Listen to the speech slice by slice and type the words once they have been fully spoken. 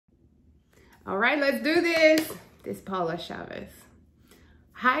All right, let's do this. This is Paula Chavez.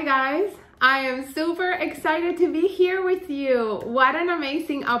 Hi guys, I am super excited to be here with you. What an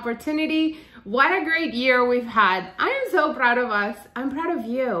amazing opportunity. What a great year we've had. I am so proud of us. I'm proud of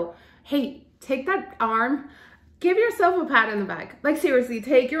you. Hey, take that arm, give yourself a pat on the back. Like seriously,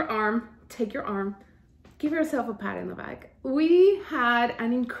 take your arm, give yourself a pat on the back. We had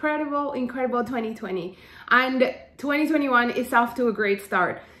an incredible 2020, and 2021 is off to a great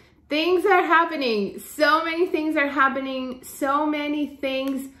start. Things are happening. So many things are happening. So many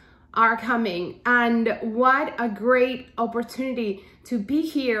things are coming. And what a great opportunity to be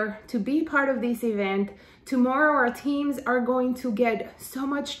here, to be part of this event. Tomorrow, our teams are going to get so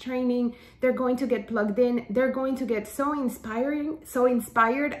much training. They're going to get plugged in. They're going to get so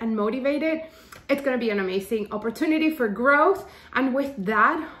inspired and motivated. It's going to be an amazing opportunity for growth. And with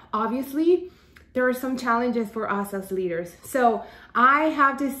that, obviously, there are some challenges for us as leaders. So I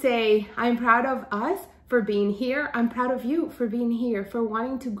have to say, I'm proud of us for being here. I'm proud of you for being here, for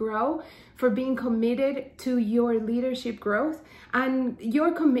wanting to grow, for being committed to your leadership growth and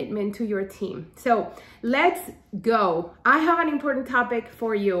your commitment to your team. So let's go. I have an important topic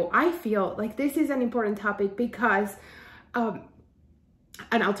for you. I feel like this is an important topic because, and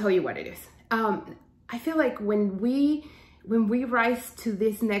I'll tell you what it is. I feel like when we rise to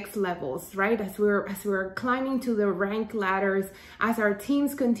these next levels, right? As we're climbing to the rank ladders, as our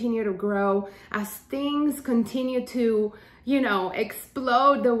teams continue to grow, as things continue to,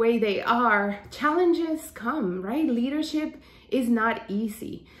 explode the way they are, challenges come, right? Leadership is not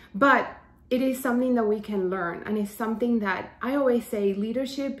easy, but it is something that we can learn. And it's something that I always say,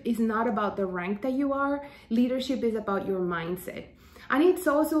 leadership is not about the rank that you are. Leadership is about your mindset. And it's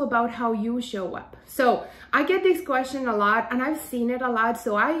also about how you show up. So I get this question a lot and I've seen it a lot.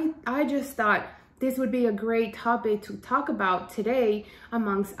 So I just thought this would be a great topic to talk about today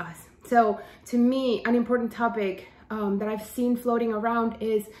amongst us. So to me, an important topic that I've seen floating around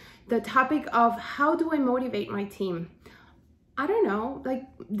is the topic of how do I motivate my team? I don't know, like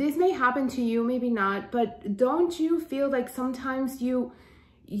this may happen to you, maybe not, but don't you feel like sometimes you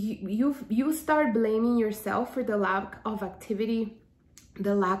start blaming yourself for the lack of activity,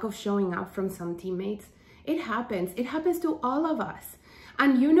 the lack of showing up from some teammates? It happens to all of us.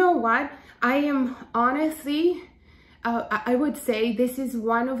 And you know what? I am honestly, I would say this is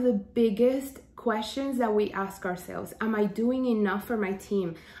one of the biggest questions that we ask ourselves. Am I doing enough for my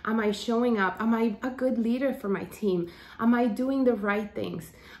team? Am I showing up? Am I a good leader for my team? Am I doing the right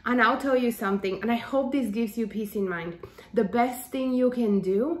things? And I'll tell you something, and I hope this gives you peace in mind. The best thing you can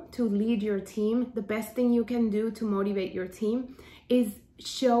do to lead your team, the best thing you can do to motivate your team is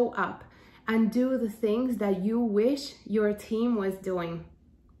show up and do the things that you wish your team was doing.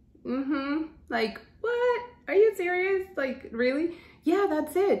 Like, what? Are you serious? Like, really? Yeah,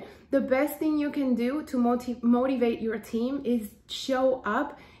 that's it. The best thing you can do to motivate your team is show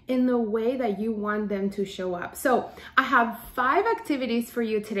up in the way that you want them to show up. So I have 5 activities for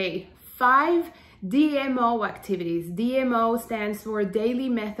you today. 5 DMO activities. DMO stands for Daily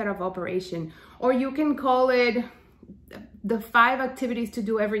Method of Operation, or you can call it the 5 activities to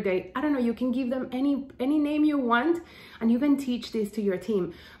do every day. I don't know, you can give them any name you want, and you can teach this to your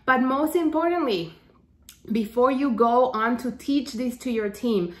team. But most importantly, before you go on to teach this to your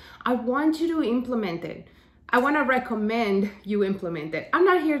team, I want you to implement it. I want to recommend you implement it. I'm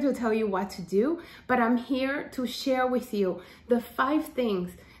not here to tell you what to do, but I'm here to share with you the 5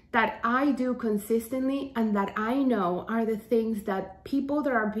 things that I do consistently and that I know are the things that people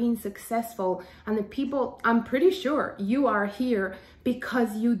that are being successful, and the people, I'm pretty sure you are here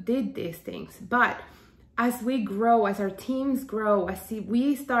because you did these things. But as we grow, as our teams grow, as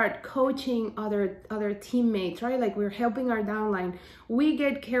we start coaching other teammates, right? Like we're helping our downline, we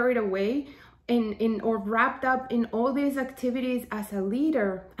get carried away or wrapped up in all these activities as a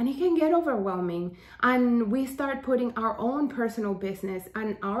leader, and it can get overwhelming. And we start putting our own personal business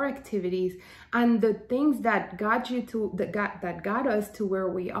and our activities and the things that got us to where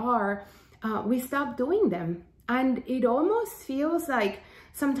we are, we stop doing them. And it almost feels like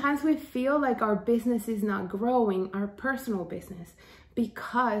sometimes we feel like our business is not growing, our personal business,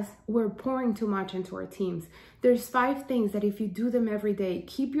 because we're pouring too much into our teams. There's 5 things that if you do them every day,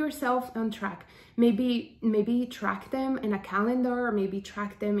 keep yourself on track. Maybe track them in a calendar, or maybe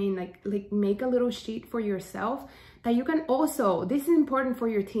track them in like make a little sheet for yourself that you can also, this is important for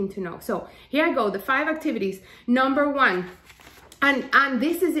your team to know. So here I go, the 5 activities. Number 1, and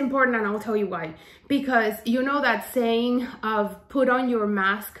this is important, and I'll tell you why. Because you know that saying of put on your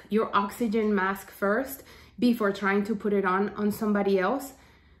mask, your oxygen mask first before trying to put it on somebody else?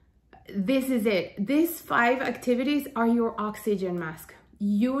 This is it. These 5 activities are your oxygen mask.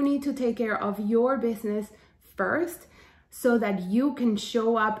 You need to take care of your business first so that you can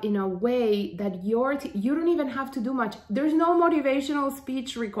show up in a way that you don't even have to do much. There's no motivational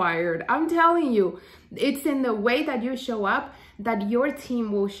speech required. I'm telling you, it's in the way that you show up that your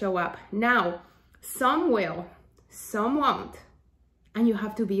team will show up. Now, some will, some won't, and you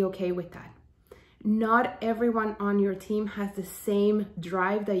have to be okay with that. Not everyone on your team has the same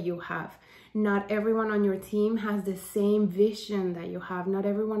drive that you have. Not everyone on your team has the same vision that you have. Not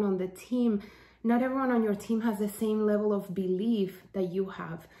everyone on your team has the same level of belief that you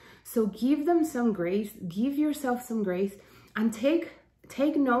have. So give them some grace, give yourself some grace, and take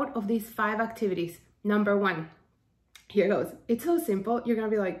note of these 5 activities. Number 1, here goes. It's so simple. You're gonna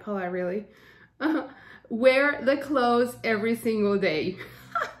be like, Paula, really? Wear the clothes every single day.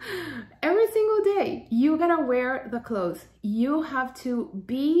 Every single day, you gotta wear the clothes. You have to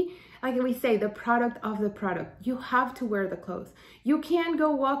be, like we say, the product of the product. You have to wear the clothes. You can't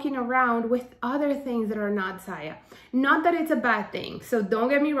go walking around with other things that are not Zyia. Not that it's a bad thing. So don't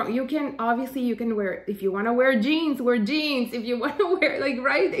get me wrong. You can wear, if you want to wear jeans, wear jeans. If you want to wear, like,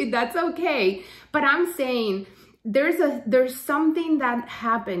 right, that's okay. But I'm saying there's something that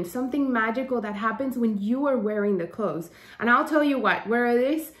happens, something magical that happens when you are wearing the clothes. And I'll tell you what, where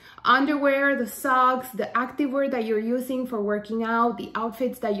it is, underwear, the socks, the activewear that you're using for working out, the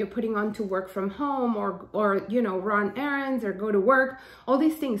outfits that you're putting on to work from home or you know, run errands or go to work, all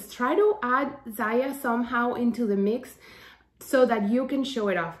these things. Try to add Zyia somehow into the mix so that you can show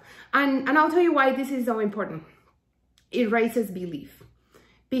it off. And I'll tell you why this is so important. It raises belief.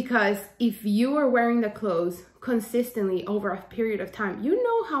 Because if you are wearing the clothes consistently over a period of time, you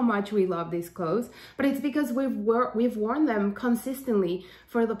know how much we love these clothes, but it's because we've worn them consistently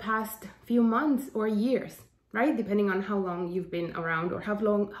for the past few months or years, right? Depending on how long you've been around or how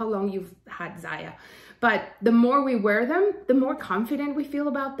long you've had Zyia. But the more we wear them, the more confident we feel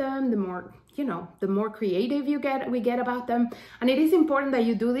about them, the more, you know, the more creative we get about them. And it is important that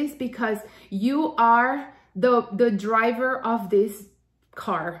you do this because you are the driver of this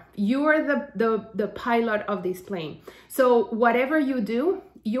car. You are the pilot of this plane. So whatever you do,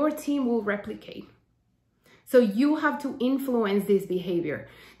 your team will replicate. So you have to influence this behavior.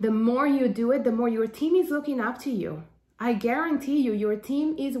 The more you do it, the more your team is looking up to you. I guarantee you, your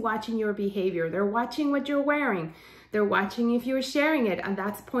team is watching your behavior. They're watching what you're wearing. They're watching if you're sharing it. And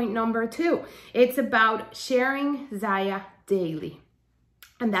that's point number 2. It's about sharing Zyia daily.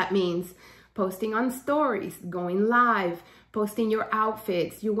 And that means posting on stories, going live, posting your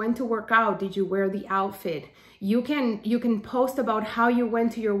outfits. You went to work out. Did you wear the outfit? You can post about how you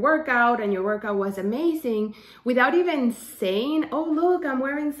went to your workout and your workout was amazing without even saying, oh, look, I'm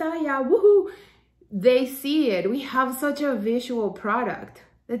wearing Zyia, woohoo. They see it. We have such a visual product.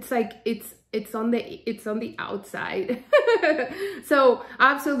 It's like, it's on the outside. So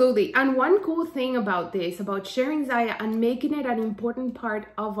absolutely. And one cool thing about this, about sharing Zyia and making it an important part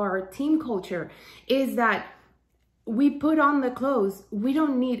of our team culture, is that we put on the clothes. We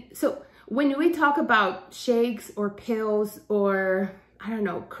don't need, so when we talk about shakes or pills or, I don't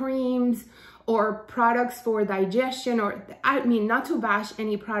know, creams or products for digestion, or, I mean, not to bash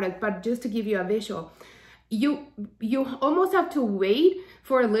any product, but just to give you a visual, you almost have to wait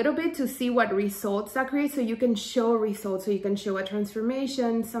for a little bit to see what results that creates, so you can show results, so you can show a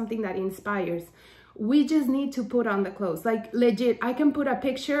transformation, something that inspires. We just need to put on the clothes. Like, legit, I can put a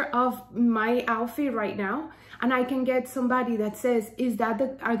picture of my outfit right now and I can get somebody that says,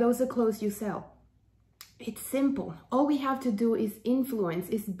 are those the clothes you sell? It's simple. All we have to do is influence,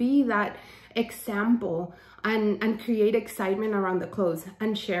 is be that example and create excitement around the clothes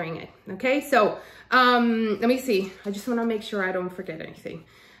and sharing it. Okay, so let me see. I just want to make sure I don't forget anything.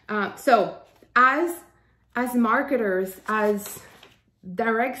 So as marketers, as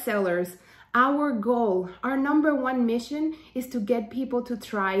direct sellers, our goal, our number 1 mission is to get people to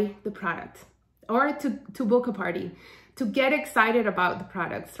try the product or to book a party, to get excited about the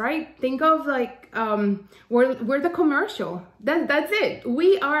products, right? Think of like, we're the commercial. That's it.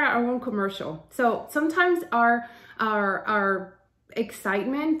 We are our own commercial. So sometimes our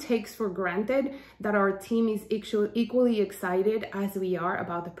excitement takes for granted that our team is equally excited as we are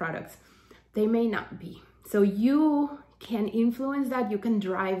about the products. They may not be. So you can influence that. You can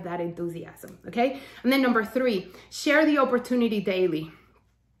drive that enthusiasm. Okay. And then number 3, share the opportunity daily.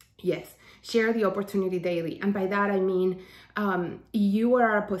 Yes. Share the opportunity daily. And by that, I mean, you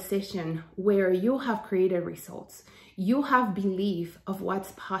are at a position where you have created results. You have belief of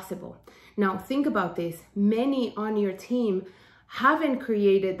what's possible. Now think about this. Many on your team haven't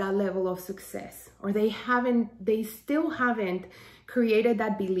created that level of success, or they still haven't created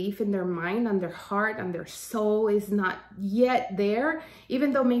that belief in their mind and their heart and their soul is not yet there,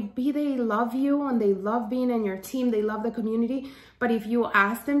 even though maybe they love you and they love being in your team, they love the community, but if you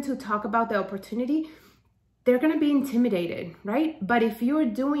ask them to talk about the opportunity, they're going to be intimidated, right? But if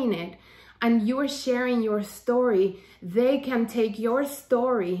you're doing it and you're sharing your story, they can take your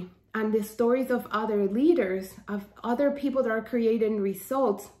story and the stories of other leaders, of other people that are creating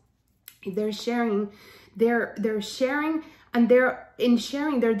results. They're sharing, they're sharing, and in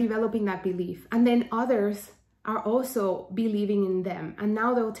sharing, they're developing that belief. And then others are also believing in them. And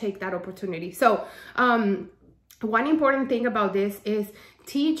now they'll take that opportunity. So one important thing about this is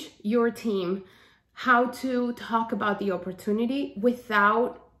teach your team how to talk about the opportunity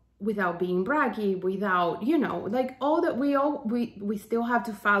without being braggy, without, you know, like all that we still have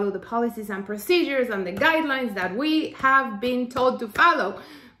to follow the policies and procedures and the guidelines that we have been told to follow.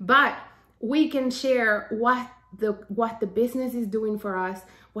 But we can share what the business is doing for us,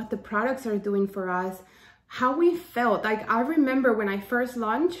 what the products are doing for us, how we felt. Like I remember when I first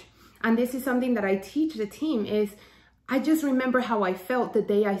launched, and this is something that I teach the team, is I just remember how I felt the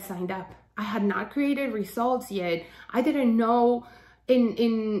day I signed up. I had not created results yet. I didn't know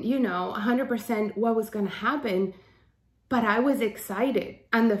in you know 100% what was going to happen, but I was excited.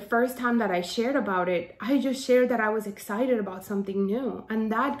 And the first time that I shared about it, I just shared that I was excited about something new,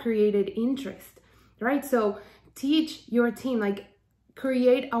 and that created interest, right? So teach your team, like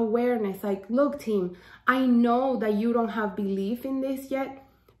create awareness, like, look team, I know that you don't have belief in this yet,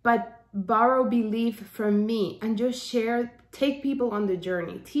 but borrow belief from me and just share, take people on the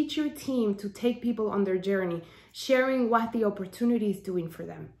journey. Teach your team to take people on their journey, sharing what the opportunity is doing for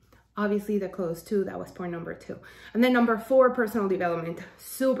them. Obviously the close too, that was point number 2. And then number 4, personal development.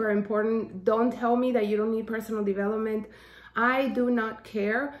 Super important. Don't tell me that you don't need personal development. I do not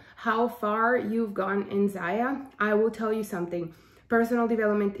care how far you've gone in Zyia. I will tell you something. Personal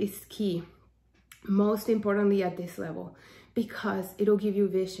development is key, most importantly at this level, because it'll give you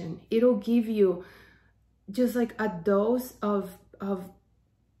vision. It'll give you just like a dose of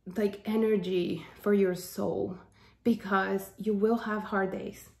like energy for your soul, because you will have hard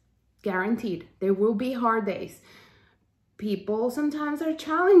days. Guaranteed. There will be hard days. People sometimes are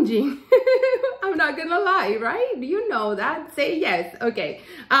challenging. I'm not gonna lie, right? You know that. Say yes. Okay.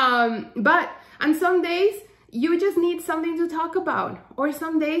 But on some days you just need something to talk about, or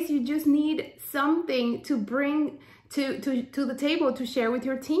some days you just need something to bring to the table to share with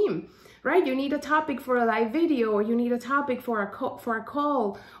your team, right? You need a topic for a live video, or you need a topic for a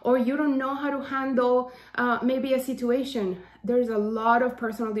call, or you don't know how to handle maybe a situation. There's a lot of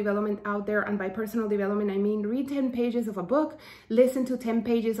personal development out there, and by personal development I mean read 10 pages of a book, listen to 10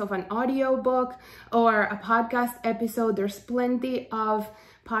 pages of an audio book or a podcast episode. There's plenty of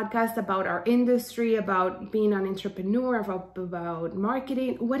podcasts about our industry, about being an entrepreneur, about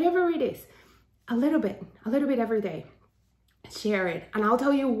marketing, whatever it is. A little bit every day. Share it, and I'll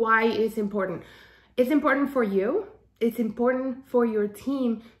tell you why it's important. It's important for you. It's important for your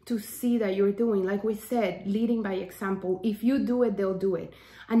team to see that you're doing, like we said, leading by example. If you do it, they'll do it.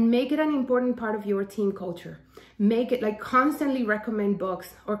 And make it an important part of your team culture. Make it like constantly recommend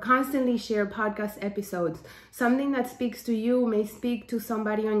books or constantly share podcast episodes. Something that speaks to you may speak to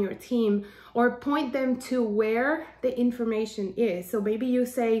somebody on your team, or point them to where the information is. So maybe you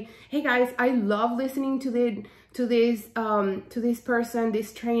say, hey guys, I love listening to this person,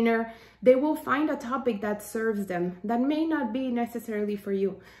 this trainer. They will find a topic that serves them, that may not be necessarily for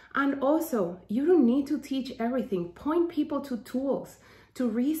you. And also, you don't need to teach everything. Point people to tools, to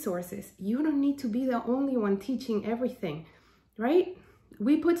resources. You don't need to be the only one teaching everything, right?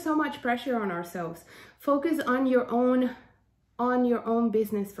 We put so much pressure on ourselves. Focus on your own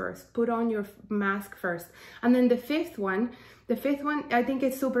business first. Put on your mask first. And then the fifth one, I think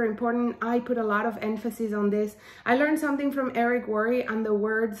it's super important. I put a lot of emphasis on this. I learned something from Eric Worre, and the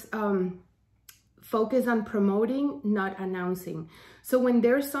words focus on promoting, not announcing. So when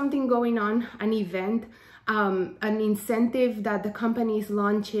there's something going on, an event, an incentive that the company is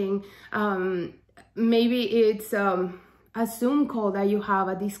launching, maybe it's a Zoom call that you have,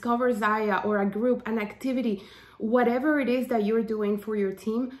 a Discover Zyia, or a group, an activity, whatever it is that you're doing for your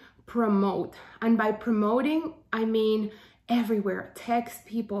team, promote. And by promoting, I mean everywhere. Text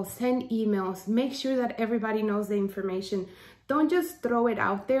people, send emails, make sure that everybody knows the information. Don't just throw it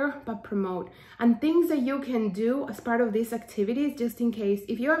out there, but promote. And things that you can do as part of these activities, just in case,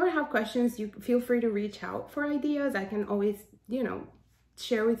 if you ever have questions, you feel free to reach out for ideas. I can always, you know,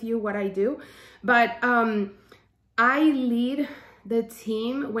 share with you what I do. But I lead the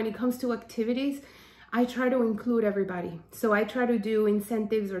team when it comes to activities. I try to include everybody. So I try to do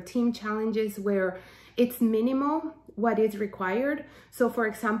incentives or team challenges where it's minimal, what is required. So for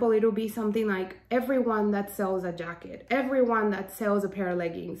example, it'll be something like everyone that sells a jacket, everyone that sells a pair of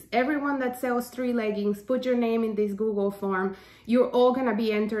leggings, everyone that sells 3 leggings, put your name in this Google form. You're all gonna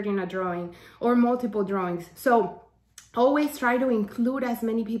be entered in a drawing or multiple drawings. So always try to include as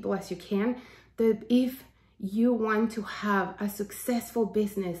many people as you can. That if you want to have a successful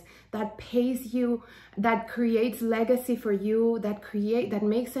business that pays you, that creates legacy for you, that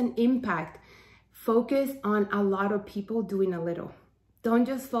makes an impact, focus on a lot of people doing a little. Don't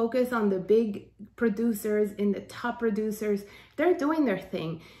just focus on the big producers and the top producers. They're doing their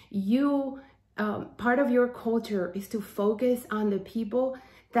thing. Part of your culture is to focus on the people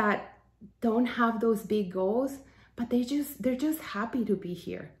that don't have those big goals, but they're just happy to be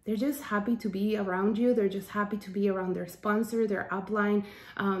here. They're just happy to be around you. They're just happy to be around their sponsor, their upline.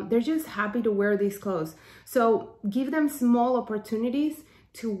 They're just happy to wear these clothes. So give them small opportunities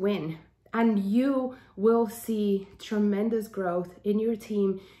to win, and you will see tremendous growth in your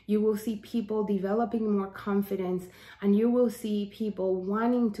team. You will see people developing more confidence, and you will see people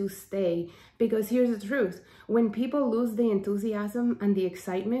wanting to stay, because here's the truth. When people lose the enthusiasm and the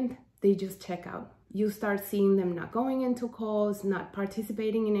excitement, they just check out. You start seeing them not going into calls, not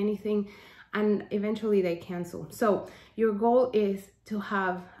participating in anything, and eventually they cancel. So your goal is to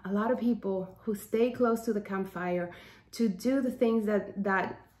have a lot of people who stay close to the campfire, to do the things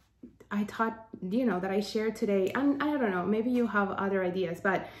that I taught, that I shared today. And I don't know, maybe you have other ideas,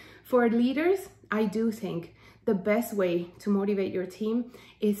 but for leaders, I do think the best way to motivate your team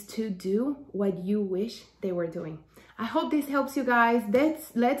is to do what you wish they were doing. I hope this helps you guys.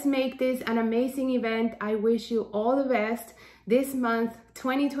 Let's make this an amazing event. I wish you all the best this month,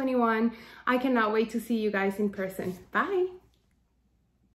 2021. I cannot wait to see you guys in person. Bye.